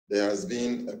there has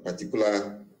been a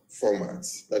particular format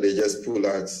that they just pull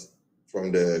out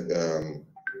from the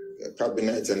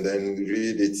cabinet and then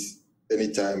read it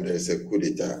anytime there is a coup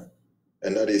d'etat.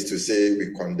 And that is to say,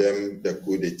 we condemn the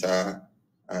coup d'etat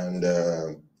and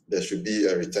there should be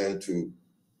a return to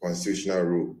constitutional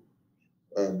rule.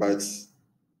 But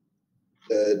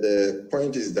the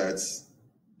point is that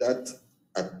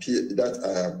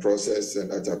process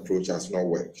and that approach has not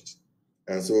worked.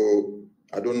 And so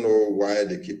I don't know why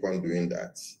they keep on doing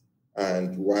that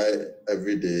and why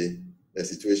every day the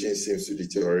situation seems to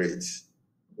deteriorate.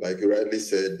 Like you rightly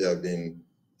said, there have been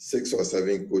 6 or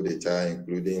 7 coup d'etat,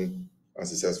 including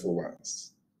unsuccessful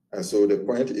ones. And so the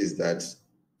point is that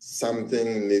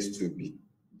something needs to be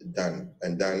done,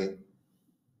 and done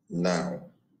now,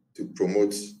 to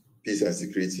promote peace and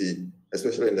security,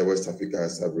 especially in the West Africa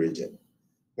sub-region.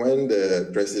 When the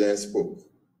president spoke,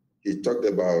 he talked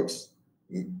about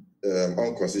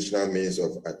unconstitutional means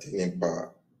of attaining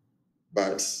power.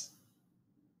 But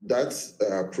that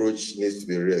approach needs to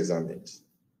be re-examined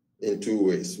in 2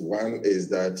 ways. One is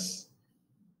that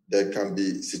there can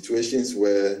be situations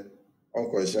where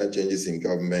unconstitutional changes in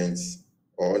government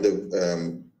or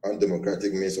the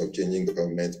undemocratic means of changing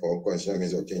government or unconstitutional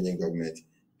means of changing government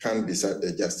can be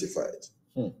justified.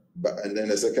 And then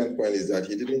the second point is that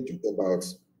he didn't talk about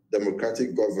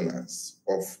democratic governance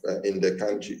in the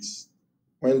countries.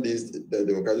 When the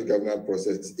democratic governance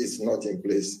process is not in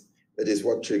place, that is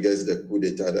what triggers the coup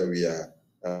d'etat that we are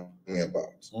talking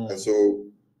about. And so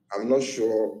I'm not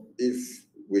sure if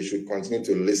we should continue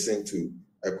to listen to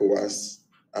ECOWAS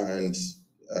and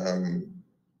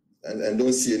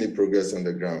don't see any progress on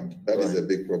the ground. That is a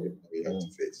big problem that we have to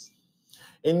face.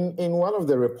 In one of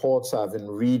the reports I've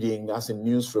been reading, as in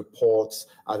news reports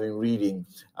I've been reading,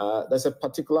 there's a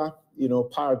particular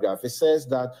paragraph. It says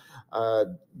that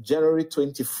January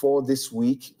 24 this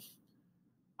week,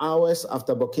 hours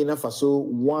after Burkina Faso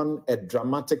won a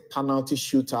dramatic penalty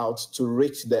shootout to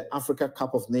reach the Africa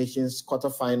Cup of Nations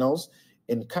quarterfinals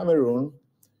in Cameroon,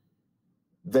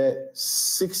 the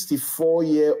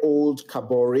 64-year-old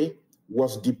Kabore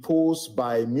was deposed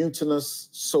by mutinous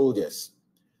soldiers.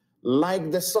 Like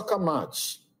the soccer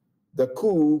match, the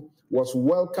coup was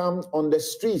welcomed on the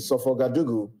streets of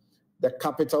Ouagadougou, the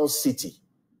capital city.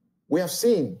 We have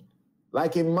seen,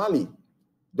 like in Mali,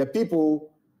 the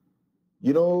people,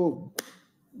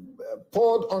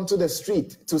 poured onto the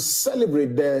street to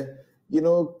celebrate the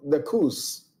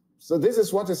coups. So this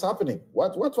is what is happening.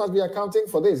 What must be accounting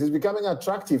for this? It's becoming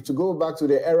attractive to go back to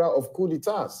the era of coup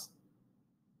d'etats.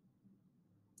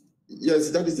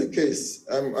 Yes, that is the case.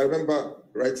 I remember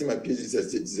writing my PhD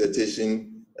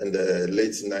dissertation in the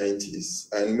late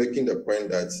 90s and making the point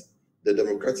that the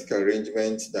democratic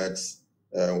arrangement that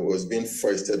was being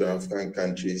foisted on African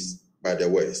countries by the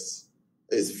West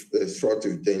is fraught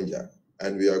with danger.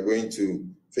 And we are going to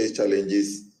face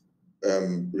challenges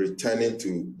returning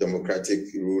to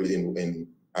democratic rule in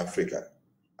Africa.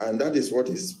 And that is what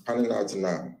is panning out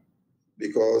now.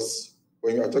 Because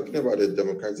when you are talking about the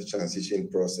democratic transition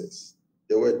process,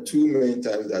 there were 2 main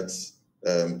times that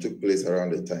took place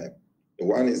around the time. The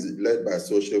one is led by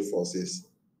social forces.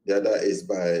 The other is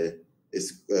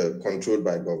controlled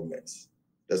by governments.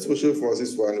 The social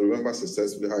forces one, remember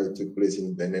successfully how it took place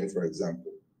in Benin, for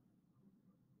example,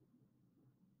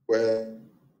 where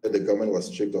the government was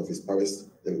stripped of its powers,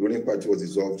 the ruling party was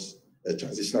dissolved, a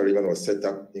transitional arrangement was set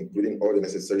up, including all the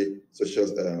necessary social,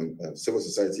 civil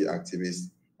society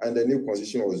activists, and the new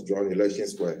constitution was drawn,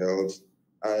 elections were held,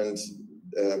 and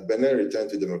Benin returned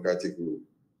to democratic rule.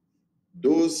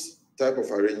 Those type of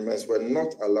arrangements were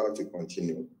not allowed to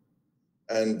continue.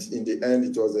 And in the end,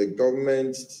 it was the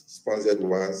government-sponsored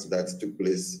ones that took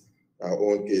place, our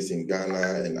own case in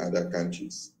Ghana and other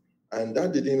countries. And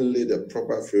that didn't lay the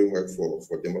proper framework for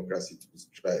democracy to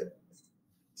thrive.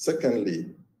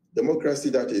 Secondly, democracy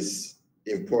that is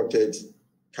imported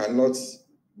cannot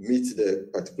meet the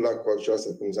particular cultural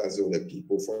circumstances of the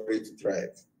people for it to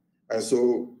thrive. And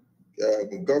so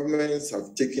governments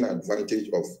have taken advantage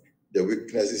of the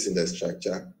weaknesses in the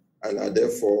structure and are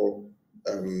therefore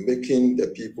making the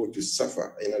people to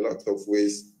suffer in a lot of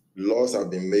ways. Laws have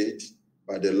been made,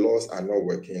 but the laws are not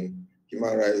working.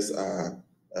 Human rights are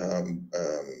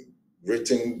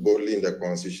written boldly in the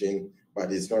Constitution,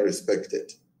 but it's not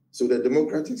respected. So the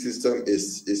democratic system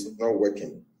is not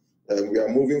working. We are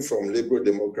moving from liberal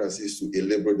democracies to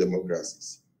illiberal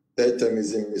democracies.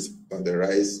 Third-termism is on the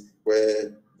rise,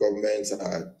 where governments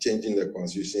are changing their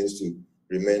constitutions to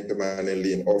remain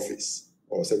permanently in office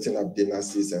or setting up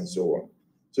dynasties and so on.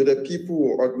 So the people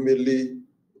will ultimately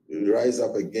rise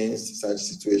up against such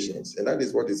situations, and that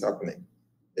is what is happening.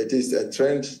 It is a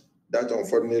trend that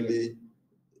unfortunately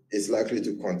is likely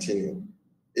to continue.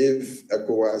 If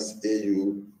ECOWAS,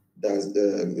 AU, does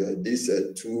these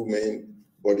two main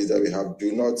bodies that we have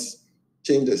do not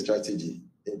change the strategy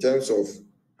in terms of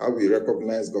how we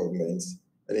recognize governments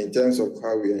and in terms of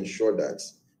how we ensure that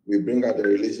we bring out the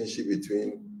relationship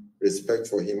between respect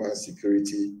for human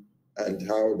security and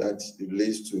how that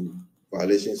leads to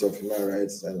violations of human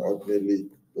rights and ultimately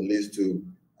leads to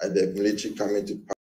the military coming to power.